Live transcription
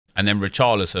And then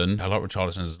Richarlison, I like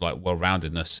Richarlison's like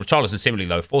well-roundedness. Richarlison similarly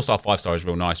though, 4-star, 5-star is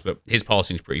real nice, but his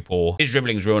passing's pretty poor. His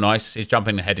dribbling's real nice. His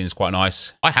jumping and heading's quite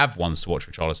nice. I have ones to watch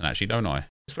Richarlison actually, don't I?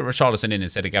 Let's put Richarlison in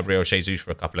instead of Gabriel Jesus for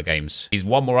a couple of games. He's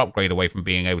one more upgrade away from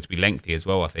being able to be lengthy as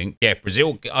well, I think. Yeah,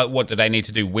 Brazil, what do they need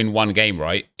to do? Win one game,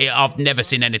 right? I've never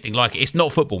seen anything like it. It's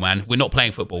not football, man. We're not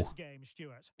playing football.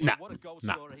 Nah.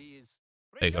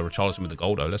 There you go, Richarlison with the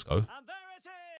goal, though. Let's go.